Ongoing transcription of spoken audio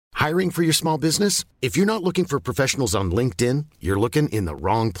Hiring for your small business? If you're not looking for professionals on LinkedIn, you're looking in the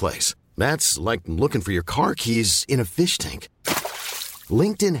wrong place. That's like looking for your car keys in a fish tank.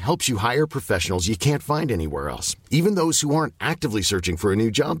 LinkedIn helps you hire professionals you can't find anywhere else, even those who aren't actively searching for a new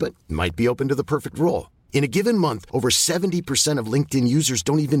job but might be open to the perfect role. In a given month, over 70% of LinkedIn users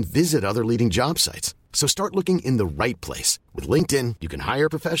don't even visit other leading job sites. So start looking in the right place. With LinkedIn, you can hire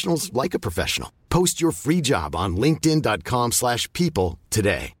professionals like a professional. Post your free job on linkedin.com/people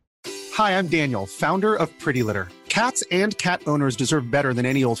today. Hi, I'm Daniel, founder of Pretty Litter. Cats and cat owners deserve better than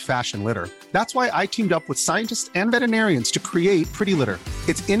any old-fashioned litter. That's why I teamed up with scientists and veterinarians to create Pretty Litter.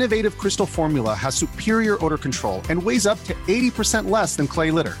 Its innovative crystal formula has superior odor control and weighs up to 80% less than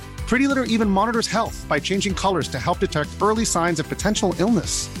clay litter. Pretty Litter even monitors health by changing colors to help detect early signs of potential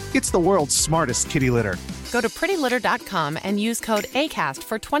illness. It's the world's smartest kitty litter. Go to prettylitter.com and use code ACAST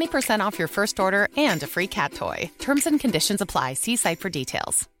for 20% off your first order and a free cat toy. Terms and conditions apply. See site for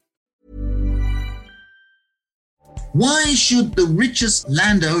details. Why should the richest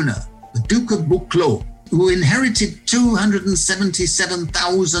landowner, the Duke of Buccleuch, who inherited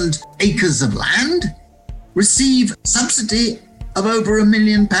 277,000 acres of land, receive subsidy of over £1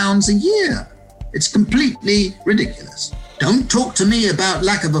 million a year? It's completely ridiculous. Don't talk to me about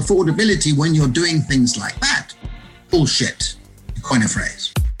lack of affordability when you're doing things like that. Bullshit, to coin a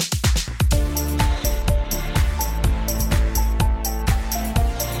phrase.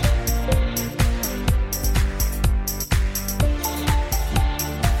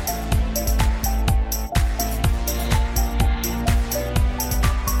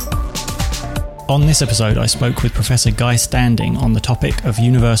 On this episode, I spoke with Professor Guy Standing on the topic of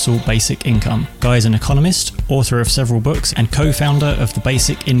universal basic income. Guy is an economist, author of several books, and co-founder of the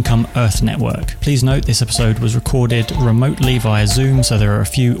Basic Income Earth Network. Please note this episode was recorded remotely via Zoom, so there are a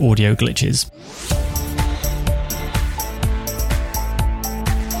few audio glitches.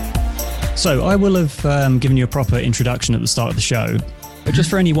 So I will have given you a proper introduction at the start of the show, but just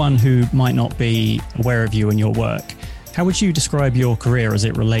for anyone who might not be aware of you and your work, how would you describe your career as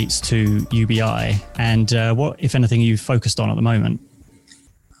it relates to UBI, and what, if anything, you've focused on at the moment?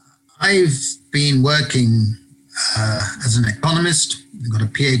 I've been working as an economist. I got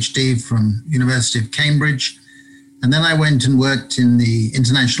a PhD from University of Cambridge, and then I went and worked in the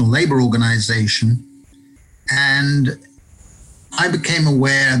International Labour Organization, and I became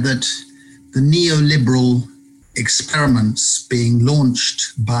aware that the neoliberal experiments being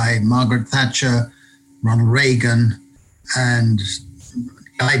launched by Margaret Thatcher, Ronald Reagan, and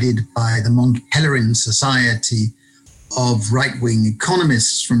guided by the Mont Pelerin Society of right-wing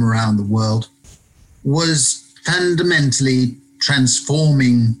economists from around the world, was fundamentally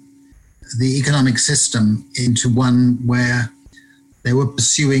transforming the economic system into one where they were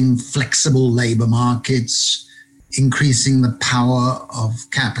pursuing flexible labor markets, increasing the power of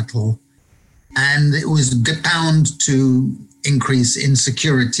capital, and it was bound to increase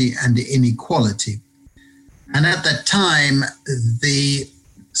insecurity and inequality. And at that time, the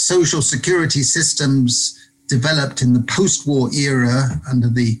social security systems developed in the post-war era under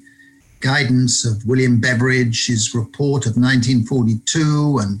the guidance of William Beveridge's report of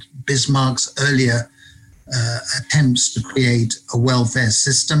 1942 and Bismarck's earlier attempts to create a welfare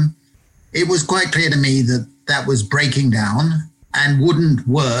system. It was quite clear to me that that was breaking down and wouldn't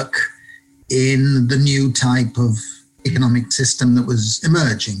work in the new type of economic system that was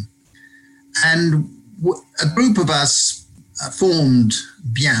emerging. And a group of us formed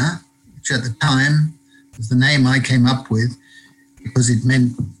Bien, which at the time was the name I came up with because it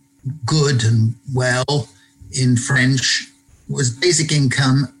meant good and well in French, was Basic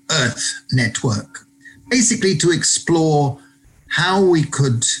Income Earth Network. Basically to explore how we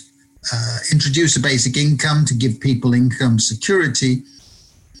could introduce a basic income to give people income security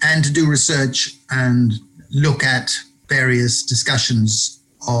and to do research and look at various discussions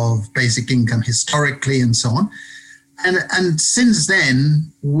of basic income historically and so on. And since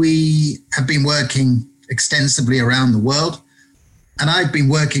then, we have been working extensively around the world. And I've been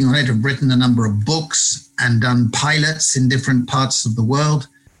working on it. I've written a number of books and done pilots in different parts of the world.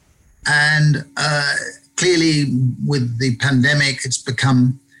 And clearly, with the pandemic, it's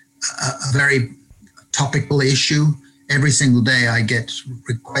become a very topical issue. Every single day, I get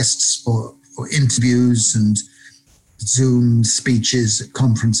requests for interviews and Zoom speeches at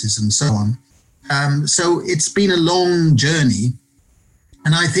conferences and so on. So it's been a long journey.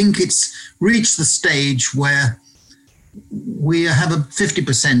 And I think it's reached the stage where we have a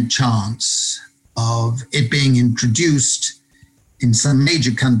 50% chance of it being introduced in some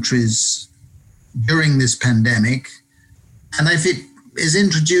major countries during this pandemic. And if it is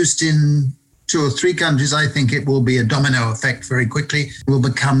introduced in 2 or 3 countries, I think it will be a domino effect very quickly. It will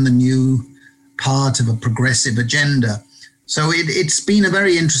become the new part of a progressive agenda. So it's been a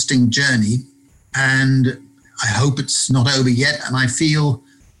very interesting journey, and I hope it's not over yet. And I feel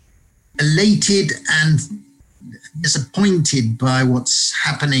elated and disappointed by what's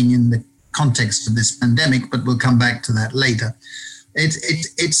happening in the context of this pandemic, but we'll come back to that later.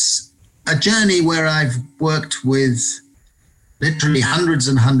 It's a journey where I've worked with literally hundreds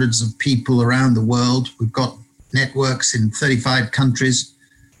and hundreds of people around the world. We've got networks in 35 countries,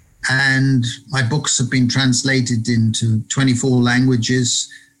 and my books have been translated into 24 languages.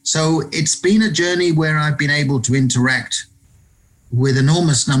 So it's been a journey where I've been able to interact with an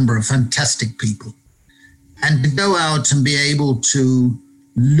enormous number of fantastic people, and to go out and be able to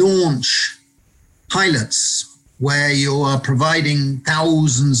launch pilots where you are providing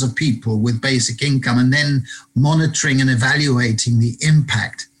thousands of people with basic income and then monitoring and evaluating the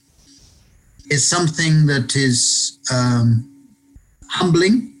impact is something that is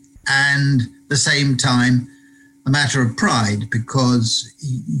humbling, and at the same time a matter of pride, because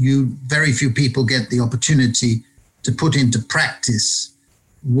very few people get the opportunity to put into practice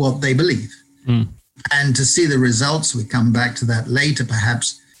what they believe. And to see the results, we come back to that later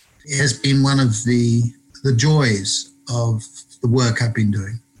perhaps, it has been one of the joys of the work I've been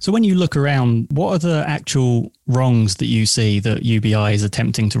doing. So when you look around, what are the actual wrongs that you see that UBI is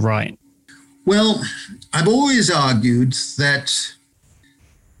attempting to right? Well, I've always argued that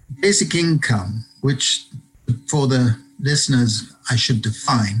basic income, which for the listeners I should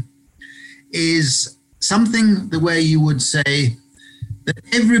define, is something the way you would say that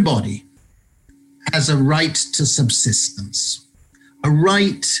everybody has a right to subsistence, a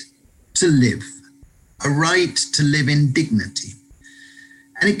right to live, a right to live in dignity.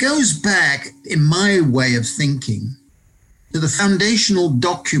 And it goes back, in my way of thinking, to the foundational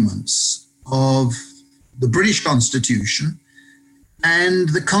documents of the British Constitution and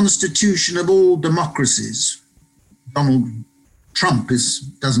the Constitution of all democracies. Donald Trump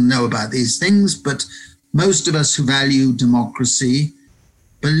doesn't know about these things, but most of us who value democracy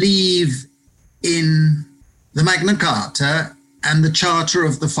believe in the Magna Carta and the Charter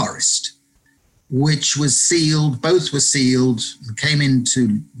of the Forest, which both were sealed and came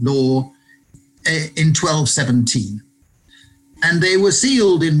into law in 1217. And they were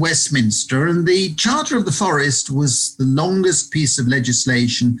sealed in Westminster, and the Charter of the Forest was the longest piece of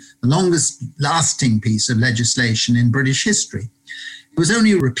legislation, the longest lasting piece of legislation in British history. It was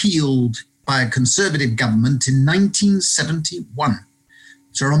only repealed by a Conservative government in 1971.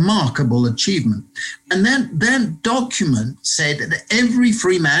 It's a remarkable achievement. And that document said that every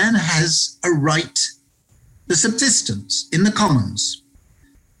free man has a right to subsistence in the commons.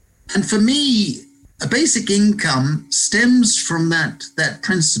 And for me, a basic income stems from that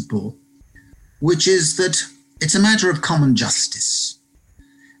principle, which is that it's a matter of common justice.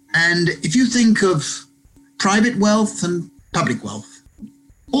 And if you think of private wealth and public wealth,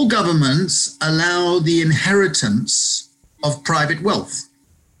 all governments allow the inheritance of private wealth.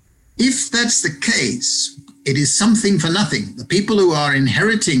 If that's the case, it is something for nothing. The people who are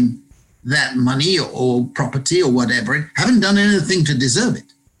inheriting that money or property or whatever haven't done anything to deserve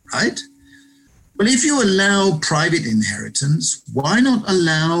it, right? Well, if you allow private inheritance, why not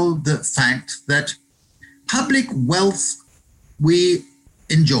allow the fact that public wealth we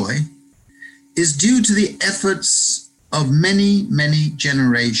enjoy is due to the efforts of many, many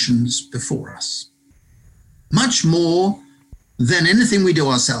generations before us? Much more than anything we do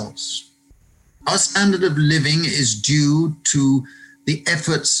ourselves. Our standard of living is due to the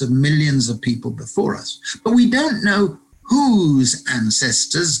efforts of millions of people before us. But we don't know whose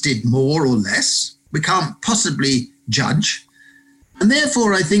ancestors did more or less. We can't possibly judge. And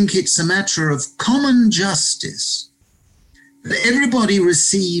therefore, I think it's a matter of common justice that everybody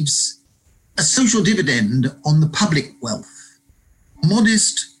receives a social dividend on the public wealth, a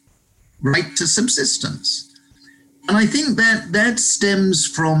modest right to subsistence. And I think that stems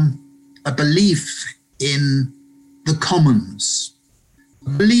from a belief in the commons, a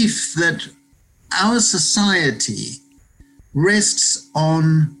belief that our society rests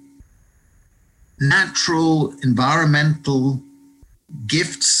on natural, environmental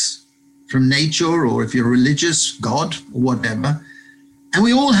gifts from nature, or if you're religious, God, or whatever. And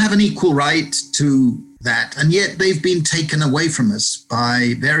we all have an equal right to that. And yet they've been taken away from us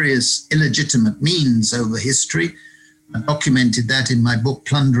by various illegitimate means over history. I documented that in my book,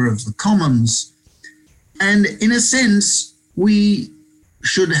 Plunder of the Commons. And in a sense, we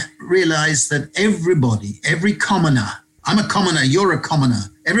should realize that everybody, every commoner, I'm a commoner, you're a commoner,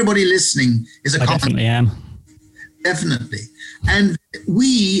 everybody listening is a commoner. I definitely am. Definitely. And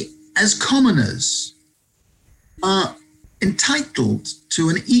we as commoners, are entitled to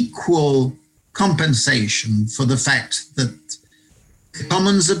an equal compensation for the fact that the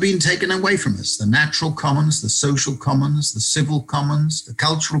commons have been taken away from us, the natural commons, the social commons, the civil commons, the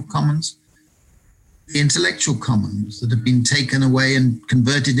cultural commons, the intellectual commons that have been taken away and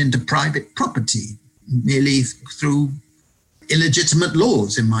converted into private property, merely through illegitimate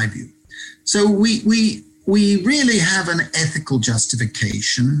laws, in my view. So we really have an ethical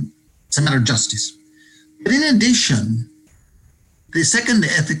justification. It's a matter of justice. But in addition, the second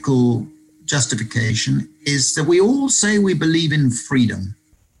ethical justification is that we all say we believe in freedom.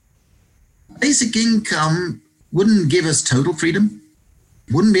 Basic income wouldn't give us total freedom,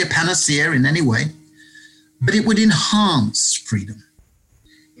 wouldn't be a panacea in any way, but it would enhance freedom.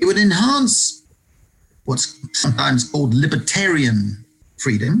 It would enhance what's sometimes called libertarian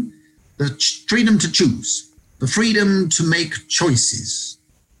freedom, the freedom to choose, the freedom to make choices,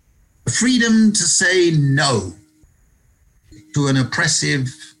 the freedom to say no to an oppressive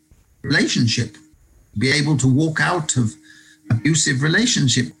relationship, be able to walk out of abusive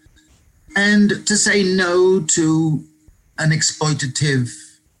relationship, and to say no to an exploitative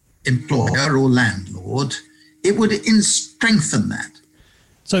employer or landlord. It would strengthen that.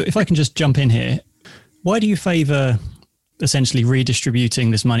 So if I can just jump in here, why do you favour essentially redistributing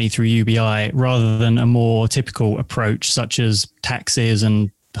this money through UBI rather than a more typical approach such as taxes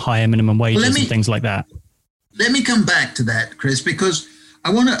and higher minimum wages and things like that? Let me come back to that, Chris, because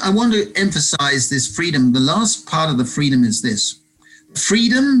I want to emphasize this freedom. The last part of the freedom is this.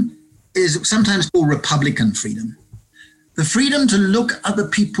 Freedom is sometimes called Republican freedom. The freedom to look other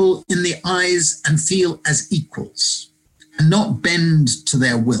people in the eyes and feel as equals and not bend to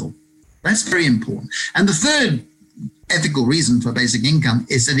their will. That's very important. And the third ethical reason for basic income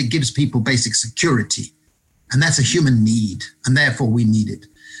is that it gives people basic security. And that's a human need, and therefore we need it.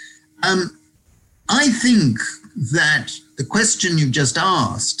 I think that the question you just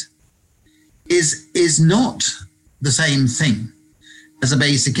asked is not the same thing as a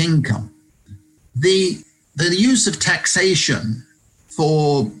basic income. The use of taxation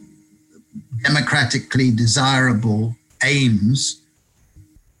for democratically desirable aims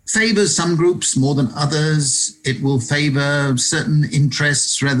favors some groups more than others. It will favor certain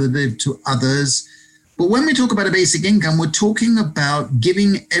interests relative to others. But when we talk about a basic income, we're talking about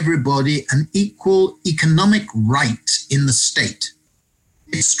giving everybody an equal economic right in the state.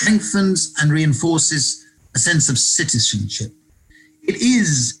 It strengthens and reinforces a sense of citizenship. It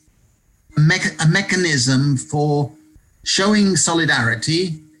is a mechanism for showing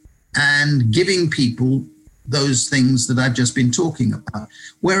solidarity and giving people those things that I've just been talking about.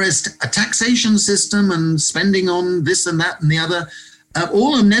 Whereas a taxation system and spending on this and that and the other,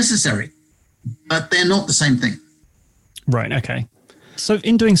 all are necessary, but they're not the same thing. Right, okay. So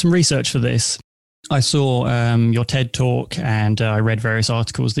in doing some research for this, I saw your TED talk and I read various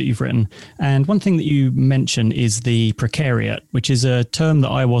articles that you've written. And one thing that you mention is the precariat, which is a term that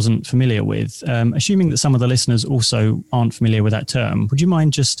I wasn't familiar with. Assuming that some of the listeners also aren't familiar with that term, would you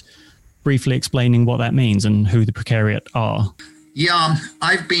mind just briefly explaining what that means and who the precariat are? Yeah,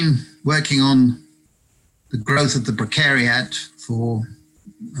 I've been working on the growth of the precariat for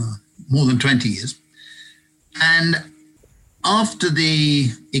more than 20 years. And after the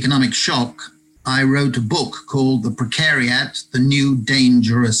economic shock, I wrote a book called The Precariat, The New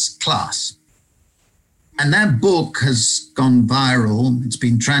Dangerous Class. And that book has gone viral. It's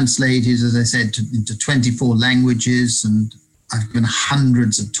been translated, as I said, into 24 languages, and I've given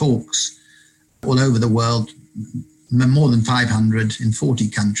hundreds of talks all over the world, more than 500 in 40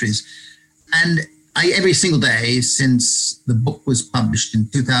 countries. And every single day since the book was published in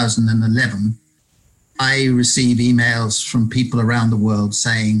 2011, I receive emails from people around the world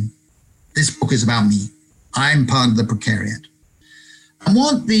saying, this book is about me. I'm part of the precariat. And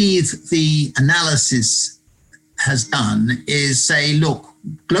what the analysis has done is say, look,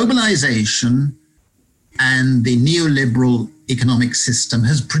 globalization and the neoliberal economic system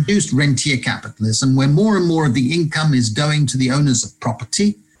has produced rentier capitalism, where more and more of the income is going to the owners of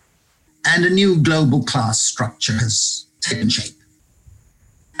property, and a new global class structure has taken shape.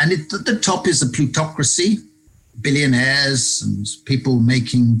 And at the top is a plutocracy, billionaires and people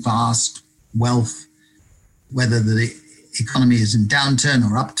making vast wealth, whether the economy is in downturn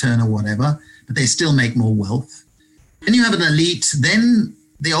or upturn or whatever, but they still make more wealth. Then you have an elite, then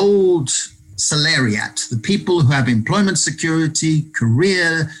the old salariat, the people who have employment security,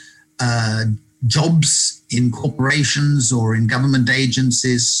 career, jobs in corporations or in government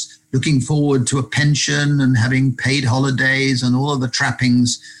agencies, looking forward to a pension and having paid holidays and all of the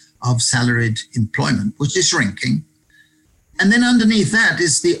trappings of salaried employment, which is shrinking. And then underneath that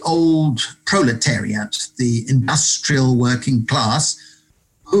is the old proletariat, the industrial working class,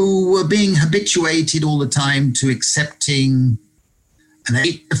 who were being habituated all the time to accepting an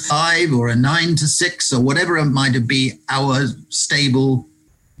 8 to 5 or a 9 to 6 or whatever it might be, our stable,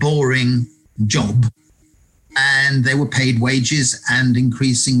 boring job. And they were paid wages and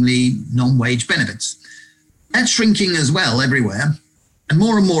increasingly non-wage benefits. That's shrinking as well everywhere. And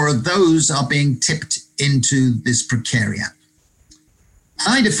more of those are being tipped into this precariat.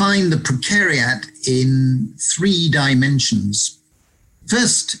 I define the precariat in 3 dimensions.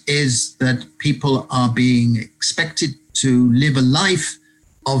 First is that people are being expected to live a life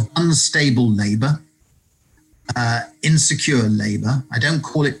of unstable labor, insecure labor. I don't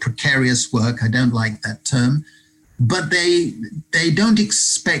call it precarious work. I don't like that term. But they don't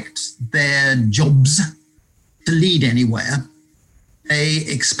expect their jobs to lead anywhere. They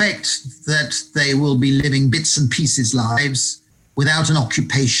expect that they will be living bits and pieces lives without an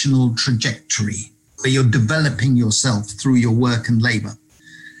occupational trajectory where you're developing yourself through your work and labor.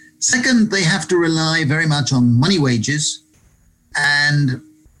 Second, they have to rely very much on money wages and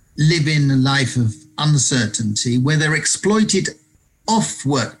live in a life of uncertainty where they're exploited off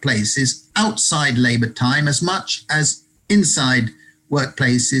workplaces outside labor time as much as inside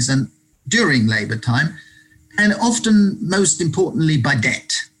workplaces and during labor time, and often, most importantly, by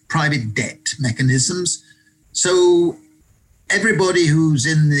debt, private debt mechanisms. So everybody who's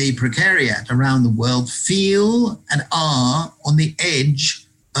in the precariat around the world feel and are on the edge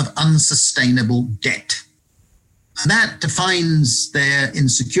of unsustainable debt. And that defines their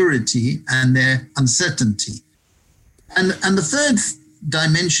insecurity and their uncertainty. And the third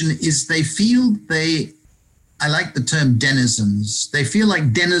dimension is they feel I like the term denizens. They feel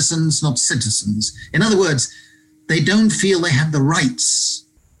like denizens, not citizens. In other words, they don't feel they have the rights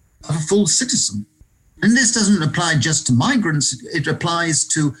of a full citizen. And this doesn't apply just to migrants. It applies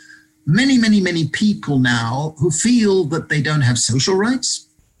to many, many, many people now who feel that they don't have social rights.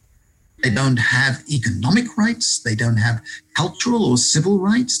 They don't have economic rights. They don't have cultural or civil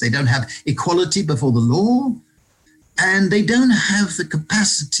rights. They don't have equality before the law. And they don't have the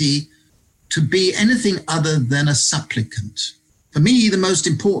capacity to be anything other than a supplicant. For me, the most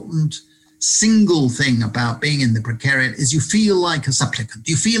important single thing about being in the precariat is you feel like a supplicant.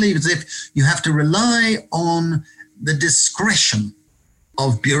 You feel as if you have to rely on the discretion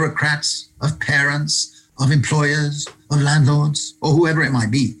of bureaucrats, of parents, of employers, of landlords, or whoever it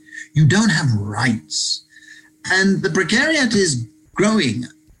might be. You don't have rights. And the precariat is growing.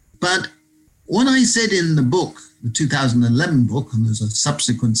 But what I said in the book, the 2011 book, and there's a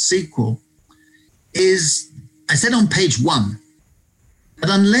subsequent sequel, is I said on page 1 that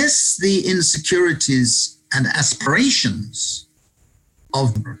unless the insecurities and aspirations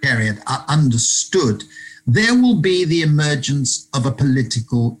of the precariat are understood, there will be the emergence of a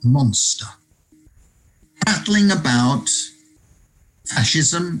political monster prattling about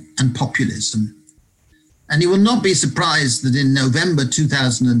fascism and populism. And you will not be surprised that in November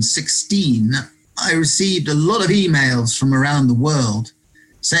 2016, I received a lot of emails from around the world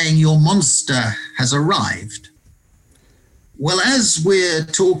saying your monster has arrived. Well, as we're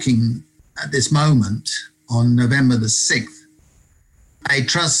talking at this moment on November the 6th, I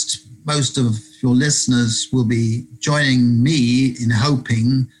trust most of your listeners will be joining me in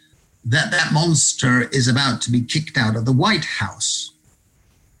hoping that that monster is about to be kicked out of the White House.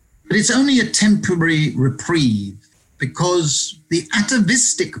 But it's only a temporary reprieve because the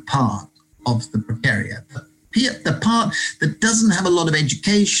atavistic part of the precariat, the part that doesn't have a lot of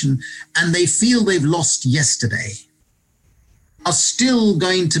education and they feel they've lost yesterday, are still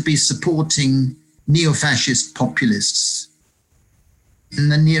going to be supporting neo-fascist populists in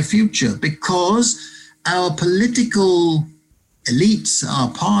the near future because our political elites,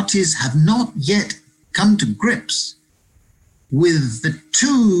 our parties have not yet come to grips with the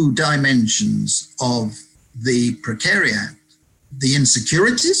 2 dimensions of the precariat, the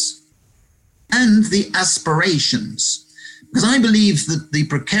insecurities and the aspirations. Because I believe that the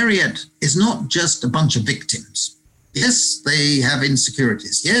precariat is not just a bunch of victims. Yes, they have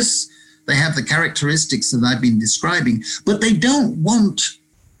insecurities. Yes, they have the characteristics that I've been describing, but they don't want,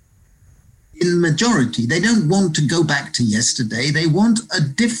 in the majority, they don't want to go back to yesterday. They want a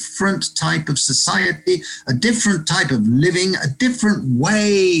different type of society, a different type of living, a different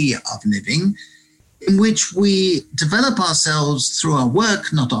way of living in which we develop ourselves through our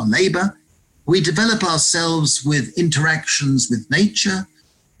work, not our labor. We develop ourselves with interactions with nature,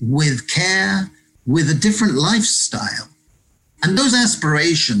 with care, with a different lifestyle. And those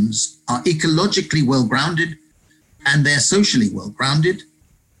aspirations are ecologically well-grounded and they're socially well-grounded.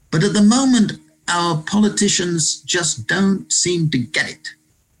 But at the moment, our politicians just don't seem to get it.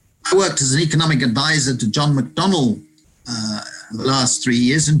 I worked as an economic advisor to John McDonnell the last 3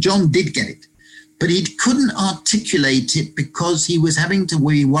 years, and John did get it. But he couldn't articulate it because he was having to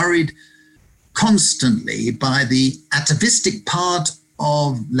be worried constantly by the atavistic part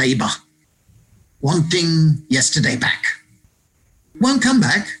of Labour, wanting yesterday back. Won't come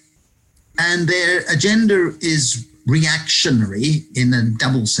back. And their agenda is reactionary in a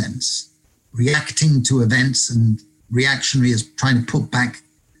double sense, reacting to events, and reactionary is trying to put back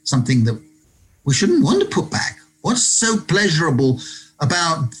something that we shouldn't want to put back. What's so pleasurable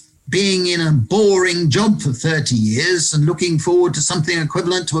about being in a boring job for 30 years and looking forward to something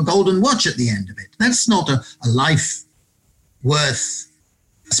equivalent to a golden watch at the end of it? That's not a life worth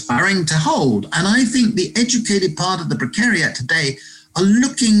aspiring to hold. And I think the educated part of the precariat today are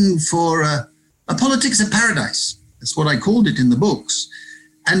looking for a politics of paradise. That's what I called it in the books.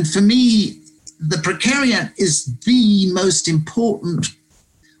 And for me, the precariat is the most important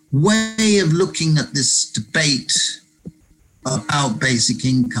way of looking at this debate about basic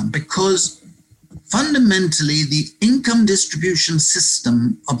income, because fundamentally the income distribution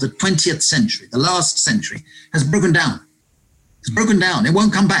system of the 20th century, the last century, has broken down. It's broken down. It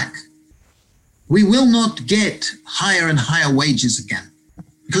won't come back. We will not get higher and higher wages again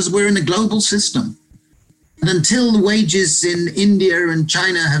because we're in a global system. And until the wages in India and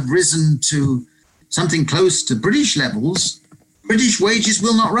China have risen to something close to British levels, British wages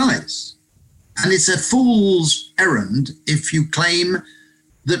will not rise. And it's a fool's errand if you claim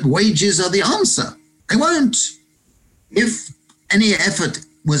that wages are the answer. They won't. If any effort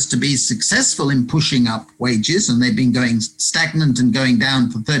was to be successful in pushing up wages, and they've been going stagnant and going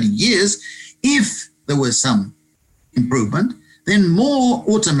down for 30 years, if there was some improvement, then more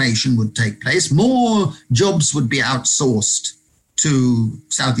automation would take place, more jobs would be outsourced to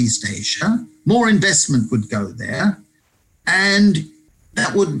Southeast Asia, more investment would go there, and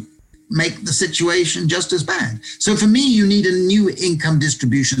that would make the situation just as bad. So for me, you need a new income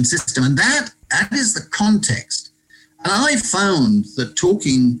distribution system, and that is the context. And I found that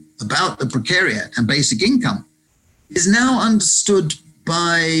talking about the precariat and basic income is now understood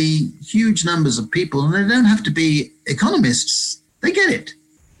by huge numbers of people, and they don't have to be economists. They get it.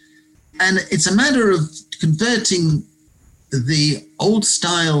 And it's a matter of converting the old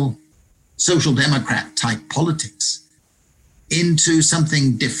style social democrat type politics into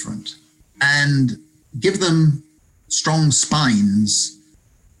something different and give them strong spines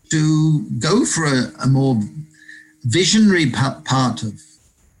to go for a more visionary part of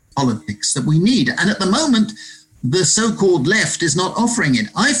politics that we need. And at the moment, the so-called left is not offering it.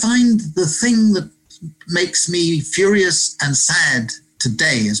 I find the thing that makes me furious and sad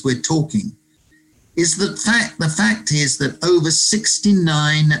today as we're talking is the fact is that over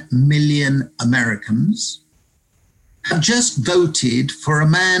 69 million Americans have just voted for a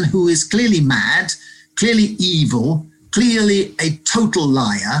man who is clearly mad, clearly evil, clearly a total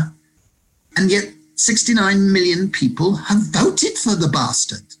liar, and yet 69 million people have voted for the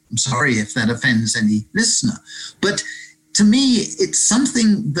bastard. I'm sorry if that offends any listener, but to me, it's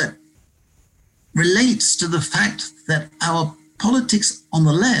something that relates to the fact that our politics on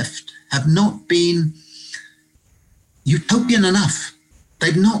the left have not been utopian enough.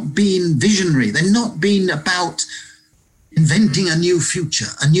 They've not been visionary. They've not been about inventing a new future,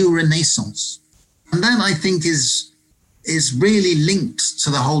 a new renaissance. And that, I think, is really linked to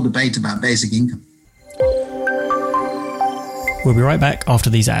the whole debate about basic income. We'll be right back after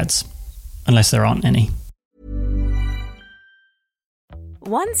these ads, unless there aren't any.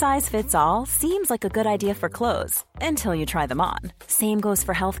 One size fits all seems like a good idea for clothes until you try them on. Same goes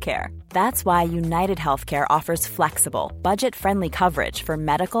for healthcare. That's why United Healthcare offers flexible, budget-friendly coverage for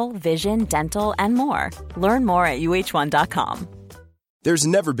medical, vision, dental, and more. Learn more at uh1.com. There's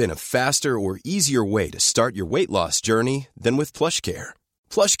never been a faster or easier way to start your weight loss journey than with PlushCare.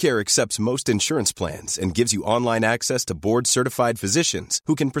 PlushCare accepts most insurance plans and gives you online access to board-certified physicians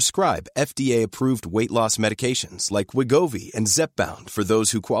who can prescribe FDA-approved weight loss medications like Wegovy and Zepbound for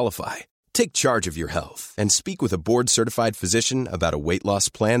those who qualify. Take charge of your health and speak with a board-certified physician about a weight loss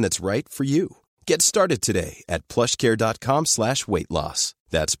plan that's right for you. Get started today at plushcare.com/weight-loss.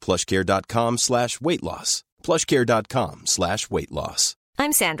 That's plushcare.com/weight-loss. plushcare.com/weight-loss.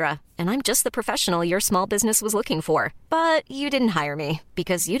 I'm Sandra, and I'm just the professional your small business was looking for. But you didn't hire me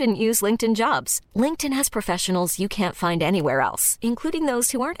because you didn't use LinkedIn Jobs. LinkedIn has professionals you can't find anywhere else, including those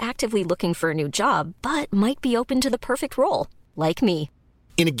who aren't actively looking for a new job, but might be open to the perfect role, like me.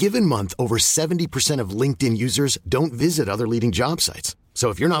 In a given month, over 70% of LinkedIn users don't visit other leading job sites. So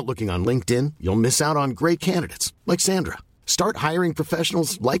if you're not looking on LinkedIn, you'll miss out on great candidates like Sandra. Start hiring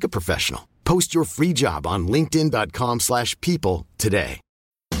professionals like a professional. Post your free job on linkedin.com/people today.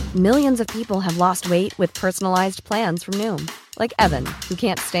 Millions of people have lost weight with personalized plans from Noom. Like Evan, who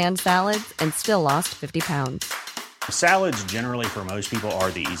can't stand salads and still lost 50 pounds. Salads generally for most people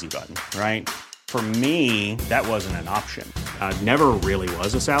are the easy button, right? For me, that wasn't an option. I never really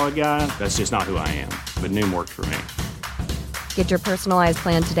was a salad guy. That's just not who I am. But Noom worked for me. Get your personalized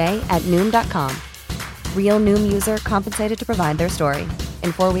plan today at Noom.com. Real Noom user compensated to provide their story.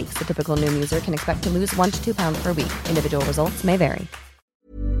 In 4 weeks, the typical Noom user can expect to lose 1 to 2 pounds per week. Individual results may vary.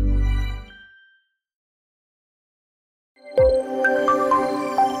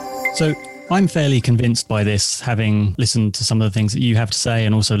 So I'm fairly convinced by this, having listened to some of the things that you have to say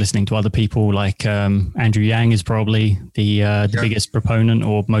and also listening to other people like Andrew Yang is probably the biggest proponent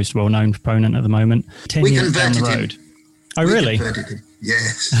or most well-known proponent at the moment. 10 we years down the road. Him. Oh, we really? Converted him.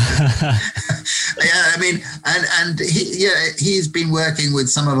 Yes. Yeah, I mean, and he's been working with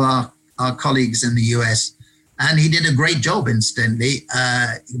some of our colleagues in the US, and he did a great job, incidentally,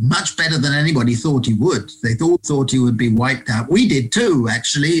 much better than anybody thought he would. They thought he would be wiped out. We did too,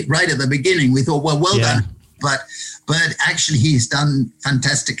 actually, right at the beginning. We thought, well done. But actually, he's done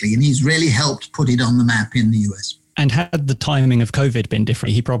fantastically, and he's really helped put it on the map in the US. And had the timing of COVID been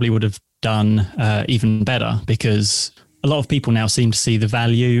different, he probably would have done even better, because a lot of people now seem to see the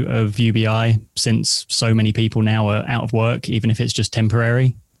value of UBI since so many people now are out of work, even if it's just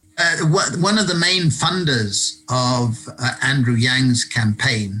temporary. One of the main funders of Andrew Yang's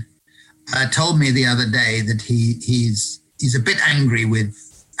campaign told me the other day that he's a bit angry with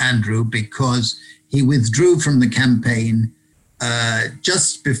Andrew because he withdrew from the campaign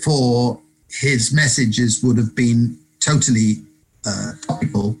just before his messages would have been totally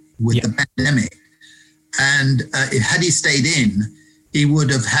topical with the pandemic. And had he stayed in, he would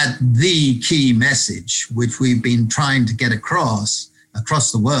have had the key message, which we've been trying to get across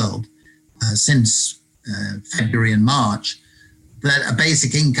the world since February and March, that a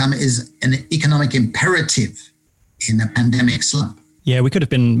basic income is an economic imperative in a pandemic slump. Yeah, we could have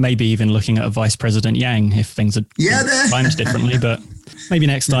been maybe even looking at a Vice President Yang if things had timed differently, but maybe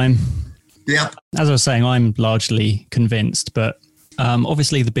next time. Yep. As I was saying, I'm largely convinced, but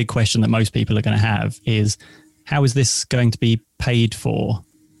obviously the big question that most people are going to have is, how is this going to be paid for?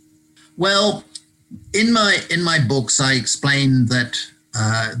 Well, in my books, I explain that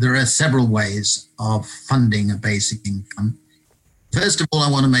there are several ways of funding a basic income. First of all,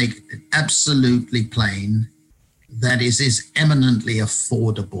 I want to make it absolutely plain that it is eminently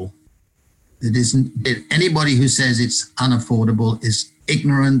affordable. Anybody who says it's unaffordable is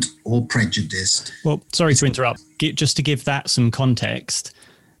ignorant or prejudiced. Well, sorry to interrupt. Just to give that some context,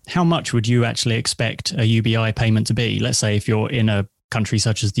 how much would you actually expect a UBI payment to be? Let's say if you're in a country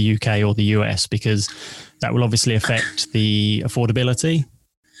such as the UK or the US, because that will obviously affect the affordability.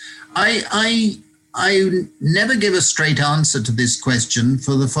 I never give a straight answer to this question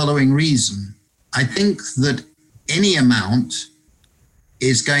for the following reason. I think that any amount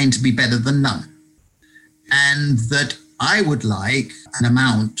is going to be better than none. And that I would like an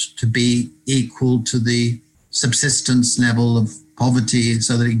amount to be equal to the subsistence level of poverty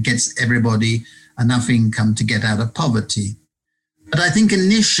so that it gets everybody enough income to get out of poverty. But I think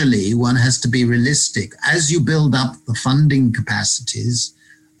initially one has to be realistic. As you build up the funding capacities,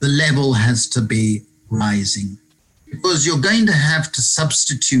 the level has to be rising, because you're going to have to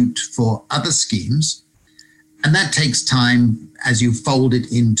substitute for other schemes, and that takes time as you fold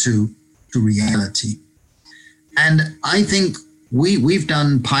it into reality. And I think we've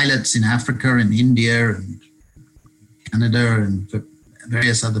done pilots in Africa and India and Canada and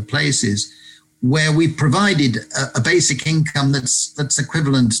various other places where we provided a basic income that's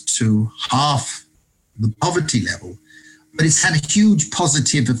equivalent to half the poverty level, but it's had a huge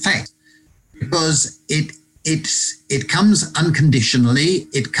positive effect because it comes unconditionally,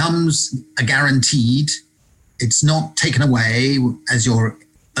 it comes guaranteed, it's not taken away as your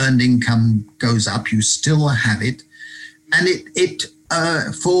earned income goes up, you still have it. And it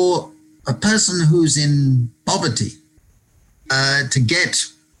for a person who's in poverty to get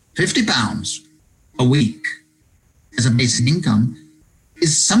 £50 a week as a basic income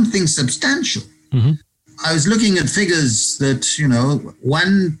is something substantial. Mm-hmm. I was looking at figures that,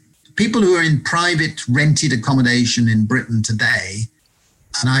 people who are in private rented accommodation in Britain today,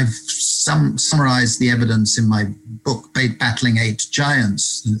 and I've summarized the evidence in my book, Battling Eight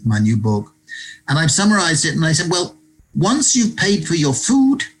Giants, my new book, and I've summarized it and I said, well, once you've paid for your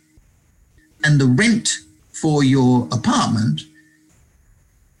food and the rent for your apartment,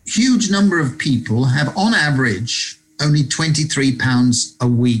 huge number of people have on average only £23 a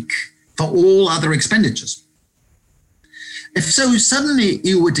week for all other expenditures. If so suddenly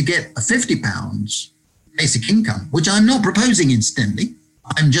you were to get a £50 basic income, which I'm not proposing incidentally,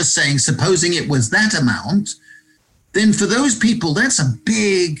 I'm just saying supposing it was that amount, then for those people, that's a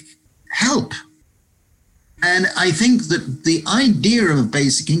big help. And I think that the idea of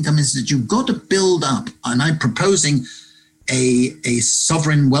basic income is that you've got to build up, and I'm proposing a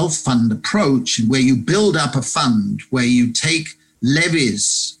sovereign wealth fund approach where you build up a fund where you take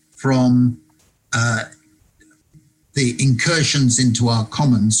levies from the incursions into our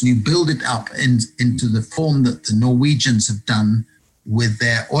commons, and you build it up into the form that the Norwegians have done with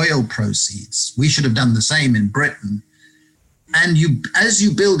their oil proceeds. We should have done the same in Britain. And as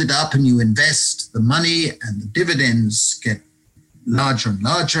you build it up and you invest the money, and the dividends get larger and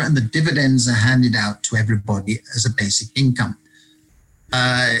larger, and the dividends are handed out to everybody as a basic income.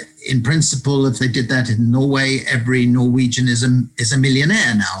 In principle, if they did that in Norway, every Norwegian is a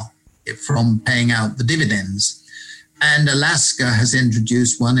millionaire now from paying out the dividends. And Alaska has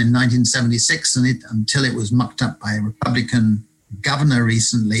introduced one in 1976, and until it was mucked up by a Republican governor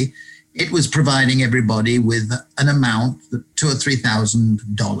recently, it was providing everybody with an amount, $2,000 or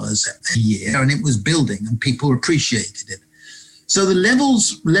 $3,000 a year, and it was building, and people appreciated it. So the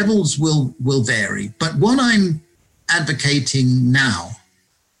levels will vary. But what I'm advocating now,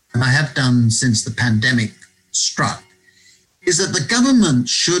 and I have done since the pandemic struck, is that the government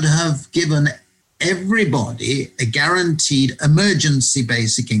should have given everybody a guaranteed emergency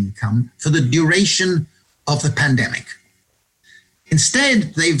basic income for the duration of the pandemic.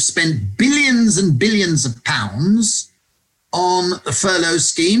 Instead, they've spent billions and billions of pounds on the furlough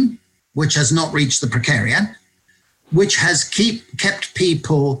scheme, which has not reached the precariat, which has kept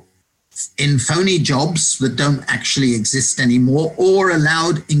people in phony jobs that don't actually exist anymore, or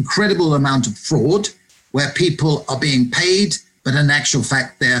allowed incredible amount of fraud where people are being paid, but in actual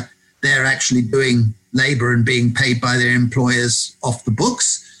fact, they're actually doing labor and being paid by their employers off the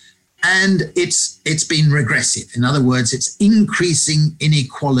books. And it's been regressive. In other words, it's increasing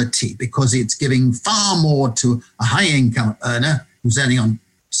inequality because it's giving far more to a high income earner who's earning on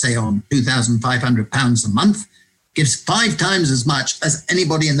 £2,500 a month, gives 5 times as much as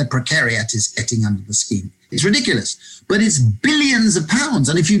anybody in the precariat is getting under the scheme. It's ridiculous, but it's billions of pounds.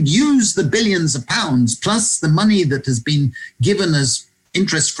 And if you'd use the billions of pounds plus the money that has been given as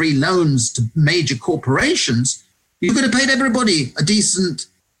interest-free loans to major corporations, you could have paid everybody a decent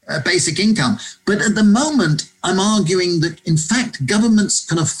basic income. But at the moment, I'm arguing that, in fact, governments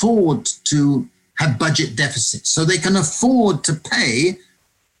can afford to have budget deficits. So they can afford to pay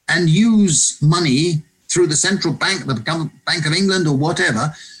and use money through the central bank, the Bank of England or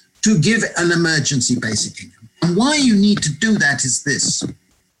whatever, to give an emergency basic income. And why you need to do that is this.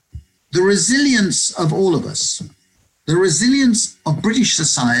 The resilience of all of us, the resilience of British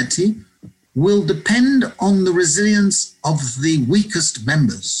society will depend on the resilience of the weakest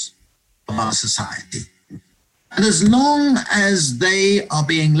members of our society. And as long as they are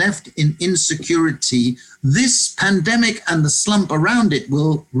being left in insecurity, this pandemic and the slump around it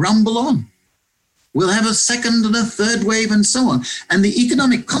will rumble on. We'll have a second and a third wave and so on. And the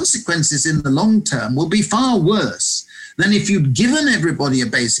economic consequences in the long term will be far worse than if you'd given everybody a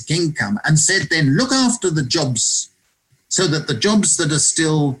basic income and said, then look after the jobs so that the jobs that are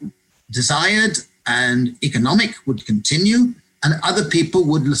still desired and economic would continue, and other people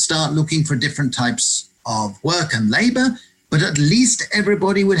would start looking for different types of work and labor, but at least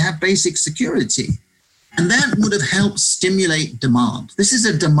everybody would have basic security. And that would have helped stimulate demand. This is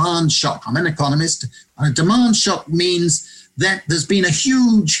a demand shock. I'm an economist. A demand shock means that there's been a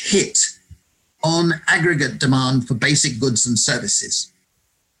huge hit on aggregate demand for basic goods and services.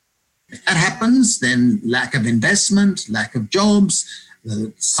 If that happens, then lack of investment, lack of jobs,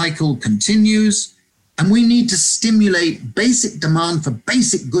 the cycle continues, and we need to stimulate basic demand for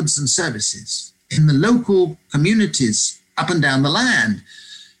basic goods and services in the local communities up and down the land.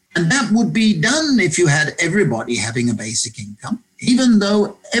 And that would be done if you had everybody having a basic income, even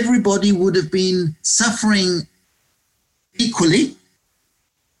though everybody would have been suffering equally.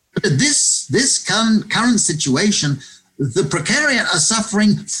 But this current situation, the precariat are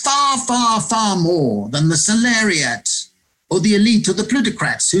suffering far, far, far more than the salariat or the elite or the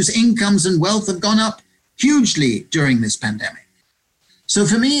plutocrats whose incomes and wealth have gone up hugely during this pandemic. So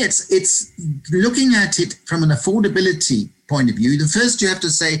for me, it's looking at it from an affordability point of view. The first you have to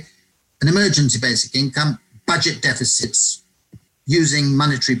say an emergency basic income, budget deficits, using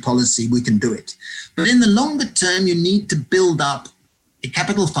monetary policy, we can do it. But in the longer term, you need to build up a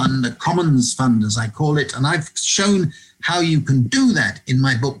capital fund, a commons fund, as I call it. And I've shown how you can do that in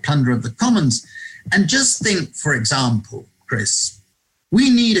my book, Plunder of the Commons. And just think, for example, Chris, we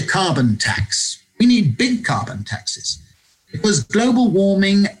need a carbon tax. We need big carbon taxes. Because global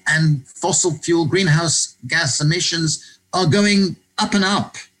warming and fossil fuel greenhouse gas emissions are going up and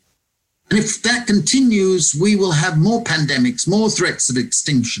up. And if that continues, we will have more pandemics, more threats of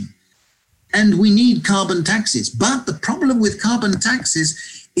extinction. And we need carbon taxes. But the problem with carbon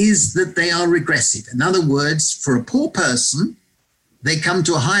taxes is that they are regressive. In other words, for a poor person, they come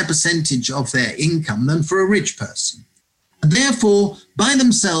to a higher percentage of their income than for a rich person. And therefore, by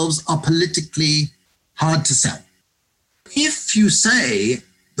themselves, are politically hard to sell. If you say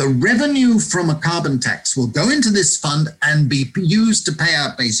the revenue from a carbon tax will go into this fund and be used to pay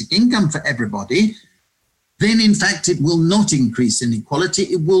out basic income for everybody, then in fact it will not increase inequality,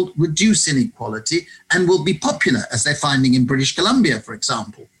 it will reduce inequality and will be popular, as they're finding in British Columbia, for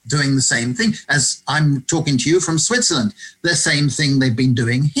example, doing the same thing. As I'm talking to you from Switzerland, the same thing they've been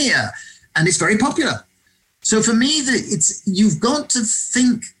doing here, and it's very popular. So for me, you've got to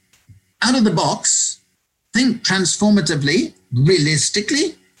think out of the box, think transformatively,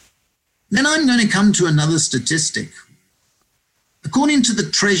 realistically. Then I'm going to come to another statistic. According to the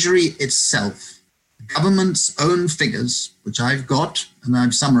Treasury itself, the government's own figures, which I've got and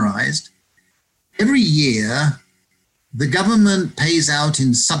I've summarized, every year the government pays out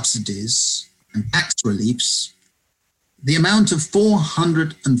in subsidies and tax reliefs the amount of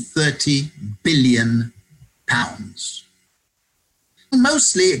 430 billion pounds.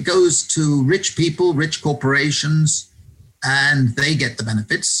 Mostly it goes to rich people, rich corporations, and they get the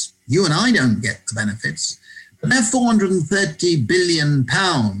benefits. You and I don't get the benefits. But that 430 billion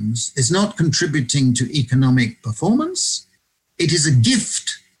pounds is not contributing to economic performance. It is a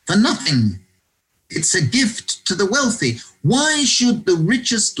gift for nothing. It's a gift to the wealthy. Why should the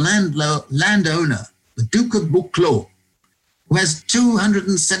richest landowner, the Duke of Buccleuch, who has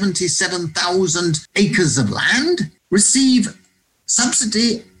 277,000 acres of land, receive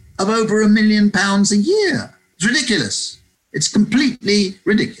subsidy of over £1 million a year? It's ridiculous. It's completely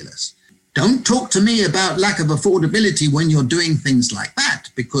ridiculous. Don't talk to me about lack of affordability when you're doing things like that,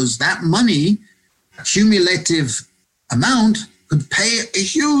 because that money, cumulative amount, could pay a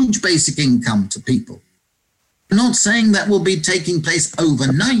huge basic income to people. I'm not saying that will be taking place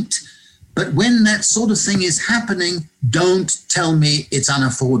overnight, but when that sort of thing is happening, don't tell me it's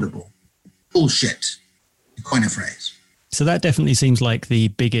unaffordable. Bullshit, to coin a phrase. So that definitely seems like the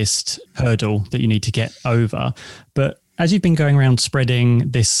biggest hurdle that you need to get over. But as you've been going around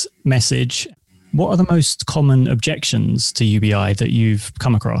spreading this message, what are the most common objections to UBI that you've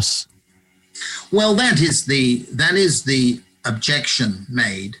come across? Well, that is the objection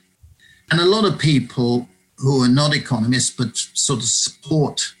made. And a lot of people who are not economists but sort of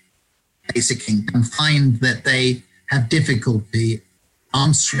support basic income find that they have difficulty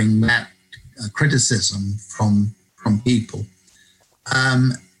answering that criticism from people,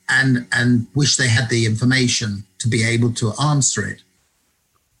 and wish they had the information to be able to answer it.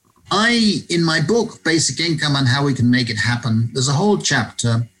 In my book, Basic Income and How We Can Make It Happen, there's a whole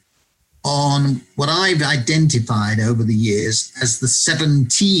chapter on what I've identified over the years as the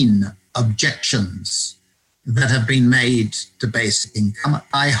 17 objections that have been made to basic income.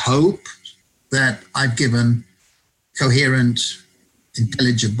 I hope that I've given coherent,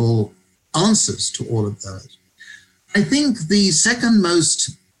 intelligible answers to all of those. I think the second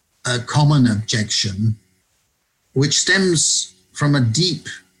most common objection, which stems from a deep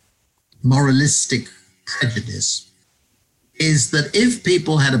moralistic prejudice, is that if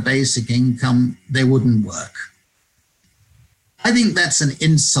people had a basic income, they wouldn't work. I think that's an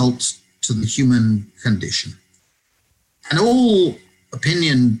insult to the human condition. And all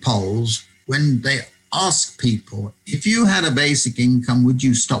opinion polls, when they ask people, if you had a basic income, would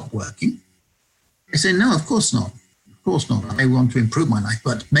you stop working? They say, no, of course not. Of course not. I want to improve my life,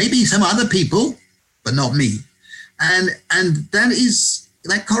 but maybe some other people, but not me. And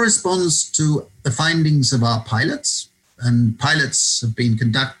that corresponds to the findings of our pilots, and pilots have been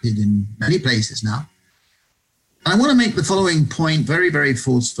conducted in many places now. And I want to make the following point very, very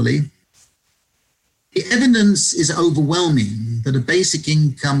forcefully. The evidence is overwhelming that a basic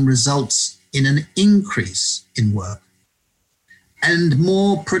income results in an increase in work and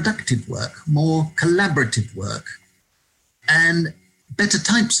more productive work, more collaborative work, and better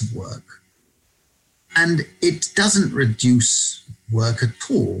types of work. And it doesn't reduce work at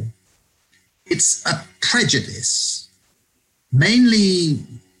all. It's a prejudice, mainly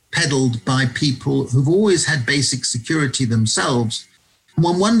peddled by people who've always had basic security themselves.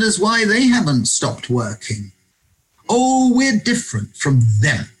 One wonders why they haven't stopped working. Oh, we're different from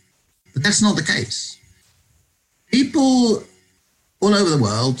them. But that's not the case. People all over the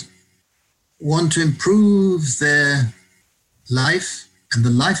world want to improve their life and the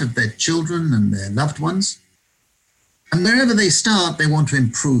life of their children and their loved ones. And wherever they start, they want to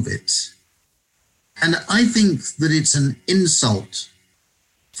improve it. And I think that it's an insult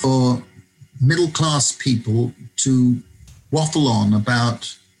for middle-class people to waffle on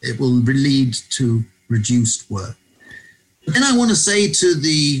about it will lead to reduced work. But then I want to say to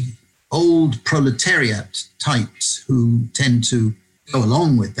the old proletariat types who tend to go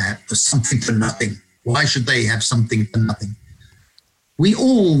along with that, there's something for nothing. Why should they have something for nothing? We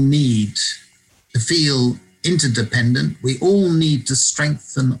all need to feel interdependent. We all need to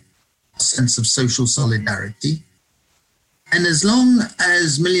strengthen a sense of social solidarity. And as long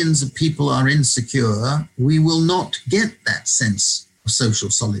as millions of people are insecure, we will not get that sense of social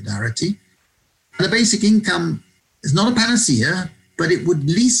solidarity. And the basic income is not a panacea, but it would at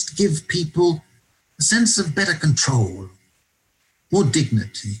least give people a sense of better control, more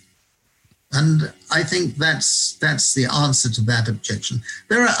dignity. And I think that's the answer to that objection.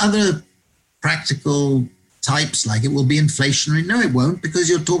 There are other practical types, like it will be inflationary. No, it won't, because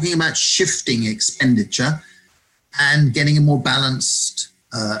you're talking about shifting expenditure and getting a more balanced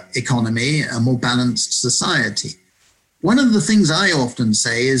economy, a more balanced society. One of the things I often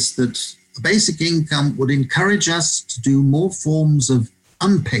say is that a basic income would encourage us to do more forms of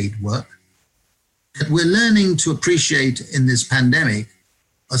unpaid work that we're learning to appreciate in this pandemic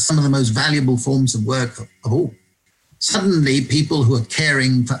are some of the most valuable forms of work of all. Suddenly, people who are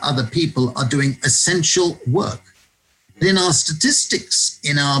caring for other people are doing essential work. But in our statistics,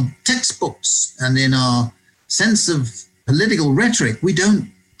 in our textbooks, and in our sense of political rhetoric, we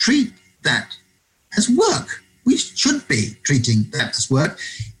don't treat that as work. We should be treating that as work.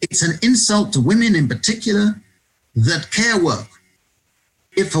 It's an insult to women in particular that care work.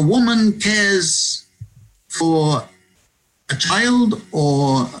 If a woman cares for a child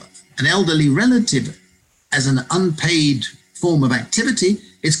or an elderly relative as an unpaid form of activity,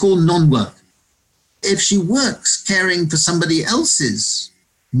 it's called non-work. If she works caring for somebody else's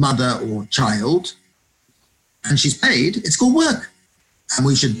mother or child and she's paid, it's called work. And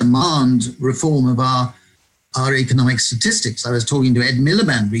we should demand reform of our economic statistics. I was talking to Ed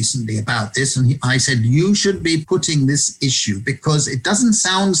Miliband recently about this, and I said, you should be putting this issue because it doesn't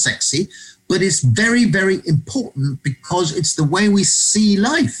sound sexy, but it's very, very important because it's the way we see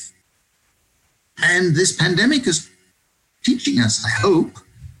life. And this pandemic is teaching us, I hope,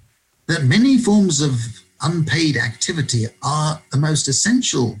 that many forms of unpaid activity are the most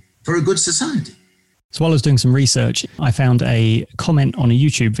essential for a good society. So while I was doing some research, I found a comment on a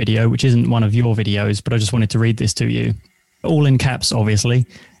YouTube video, which isn't one of your videos, but I just wanted to read this to you. All in caps, obviously.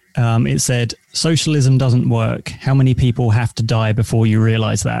 It said, socialism doesn't work. How many people have to die before you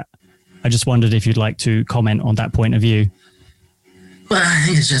realize that? I just wondered if you'd like to comment on that point of view. Well, I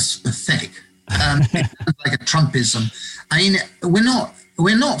think it's just pathetic. It's like a Trumpism. I mean,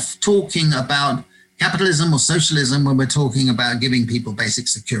 we're not talking about capitalism or socialism when we're talking about giving people basic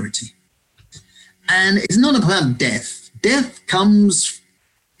security. And it's not about death. Death comes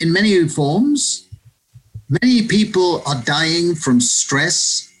in many forms. Many people are dying from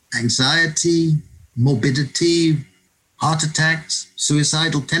stress, anxiety, morbidity, heart attacks,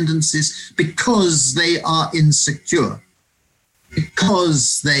 suicidal tendencies, because they are insecure,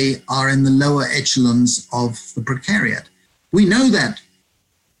 because they are in the lower echelons of the precariat. We know that.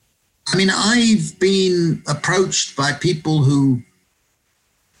 I mean, I've been approached by people who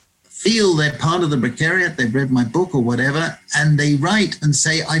feel they're part of the precariat, they've read my book or whatever, and they write and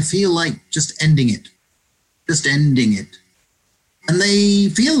say, I feel like just ending it. And they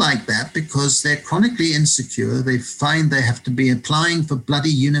feel like that because they're chronically insecure. They find they have to be applying for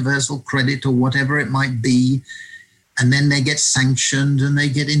bloody universal credit or whatever it might be. And then they get sanctioned and they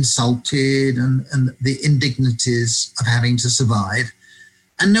get insulted and the indignities of having to survive.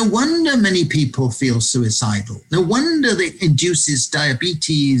 And no wonder many people feel suicidal. No wonder it induces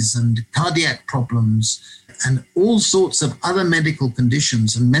diabetes and cardiac problems and all sorts of other medical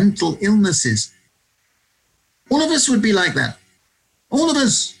conditions and mental illnesses. All of us would be like that. All of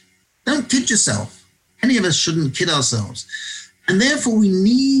us. Don't kid yourself. Any of us shouldn't kid ourselves. And therefore, we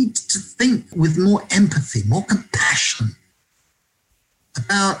need to think with more empathy, more compassion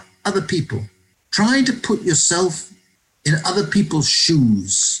about other people. Try to put yourself in other people's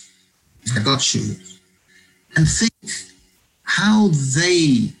shoes, if they've got shoes, and think how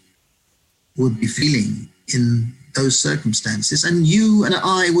they would be feeling in those circumstances. And you and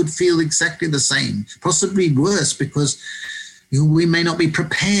I would feel exactly the same, possibly worse, because we may not be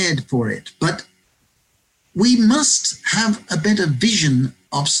prepared for it. But we must have a better vision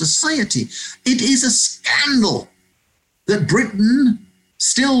of society. It is a scandal that Britain,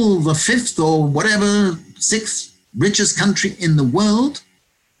 still the fifth or whatever, sixth richest country in the world,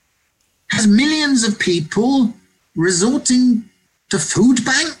 has millions of people resorting to food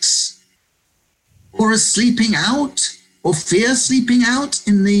banks or sleeping out or fear sleeping out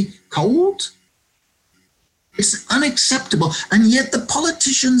in the cold. It's unacceptable. And yet the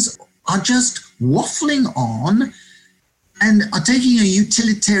politicians are just waffling on and are taking a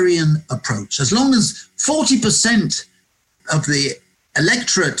utilitarian approach. As long as 40% of the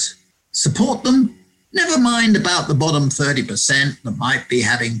electorate support them, never mind about the bottom 30% that might be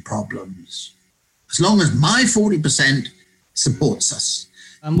having problems. As long as my 40% supports us.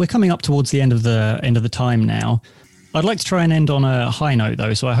 We're coming up towards the end of the time now. I'd like to try and end on a high note,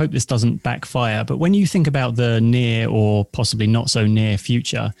 though, so I hope this doesn't backfire. But when you think about the near or possibly not so near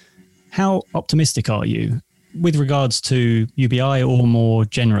future, how optimistic are you with regards to UBI or more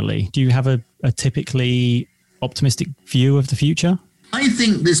generally? Do you have a typically optimistic view of the future? I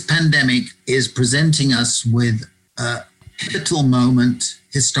think this pandemic is presenting us with a pivotal moment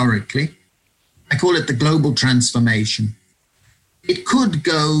historically. I call it the global transformation. It could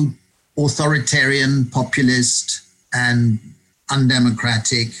go authoritarian, populist, and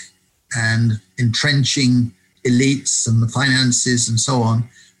undemocratic, and entrenching elites and the finances and so on.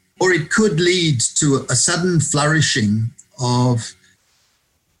 Or it could lead to a sudden flourishing of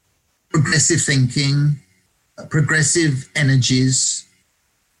progressive thinking, progressive energies,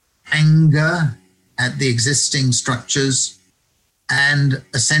 anger at the existing structures, and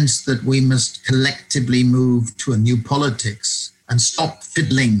a sense that we must collectively move to a new politics and stop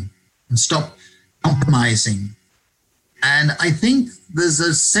fiddling and stop compromising. And I think there's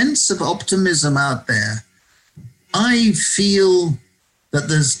a sense of optimism out there. I feel that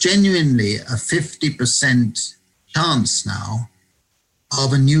there's genuinely a 50% chance now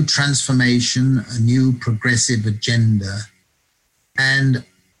of a new transformation, a new progressive agenda. And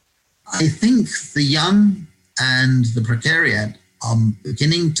I think the young and the precariat are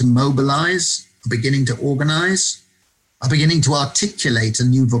beginning to mobilize, are beginning to organize, are beginning to articulate a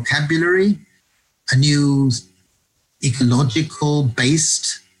new vocabulary, a new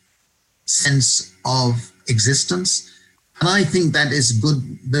ecological-based sense of existence. And I think that is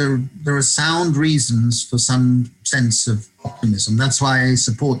good. There are sound reasons for some sense of optimism. That's why I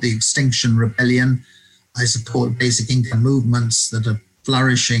support the Extinction Rebellion. I support basic income movements that are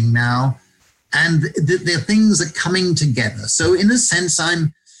flourishing now. And there are things that are coming together. So in a sense,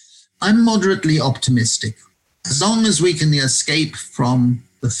 I'm moderately optimistic. As long as we can escape from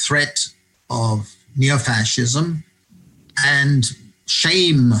the threat of neo-fascism and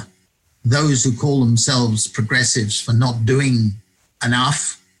shame those who call themselves progressives for not doing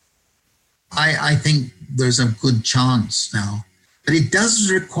enough, I think there's a good chance now. But it does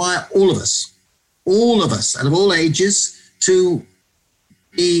require all of us out of all ages, to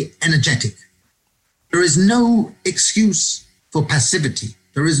be energetic. There is no excuse for passivity.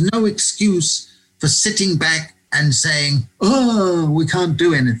 There is no excuse for sitting back and saying, oh, we can't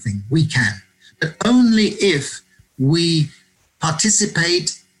do anything. We can. But only if we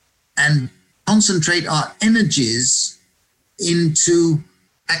participate and concentrate our energies into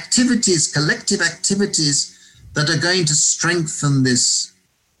activities, collective activities that are going to strengthen this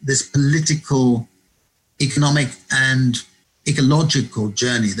political, economic, and ecological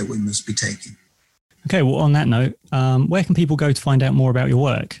journey that we must be taking. Okay, well, on that note, where can people go to find out more about your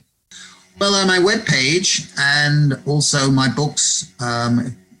work? Well, on my webpage and also my books,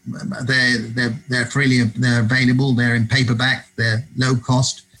 they're available. They're in paperback. They're low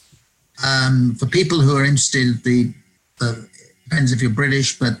cost. For people who are interested, depends if you're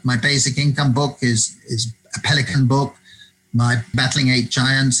British, but my Basic Income book is a Pelican book. My Battling 8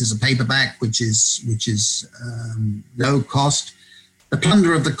 Giants is a paperback, which is low cost. The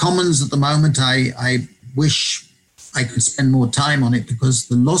Plunder of the Commons at the moment, I wish I could spend more time on it, because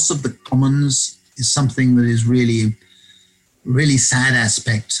the loss of the commons is something that is really, really sad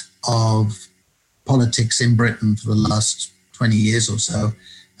aspect of politics in Britain for the last 20 years or so.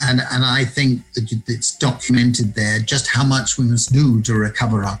 And I think that it's documented there just how much we must do to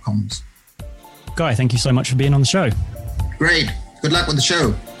recover our commons. Guy, thank you so much for being on the show. Great. Good luck with the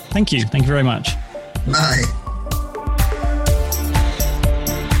show. Thank you. Thank you very much. Bye.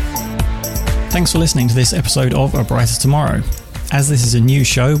 Thanks for listening to this episode of A Brighter Tomorrow. As this is a new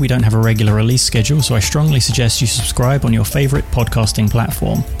show, we don't have a regular release schedule, so I strongly suggest you subscribe on your favourite podcasting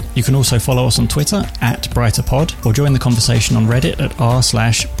platform. You can also follow us on Twitter @BrighterPod, or join the conversation on Reddit at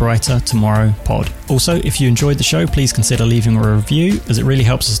r/BrighterTomorrowPod. Also, if you enjoyed the show, please consider leaving a review, as it really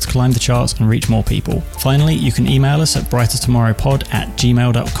helps us to climb the charts and reach more people. Finally, you can email us at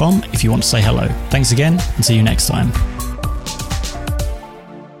brightertomorrowpod@gmail.com if you want to say hello. Thanks again, and see you next time.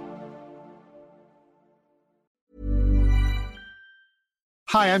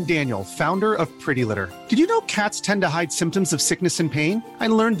 Hi, I'm Daniel, founder of Pretty Litter. Did you know cats tend to hide symptoms of sickness and pain? I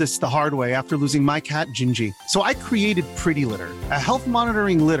learned this the hard way after losing my cat, Gingy. So I created Pretty Litter, a health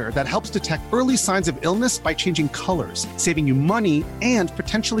monitoring litter that helps detect early signs of illness by changing colors, saving you money and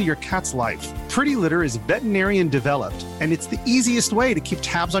potentially your cat's life. Pretty Litter is veterinarian developed, and it's the easiest way to keep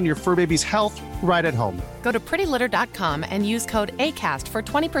tabs on your fur baby's health right at home. Go to prettylitter.com and use code ACAST for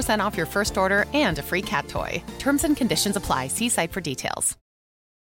 20% off your first order and a free cat toy. Terms and conditions apply. See site for details.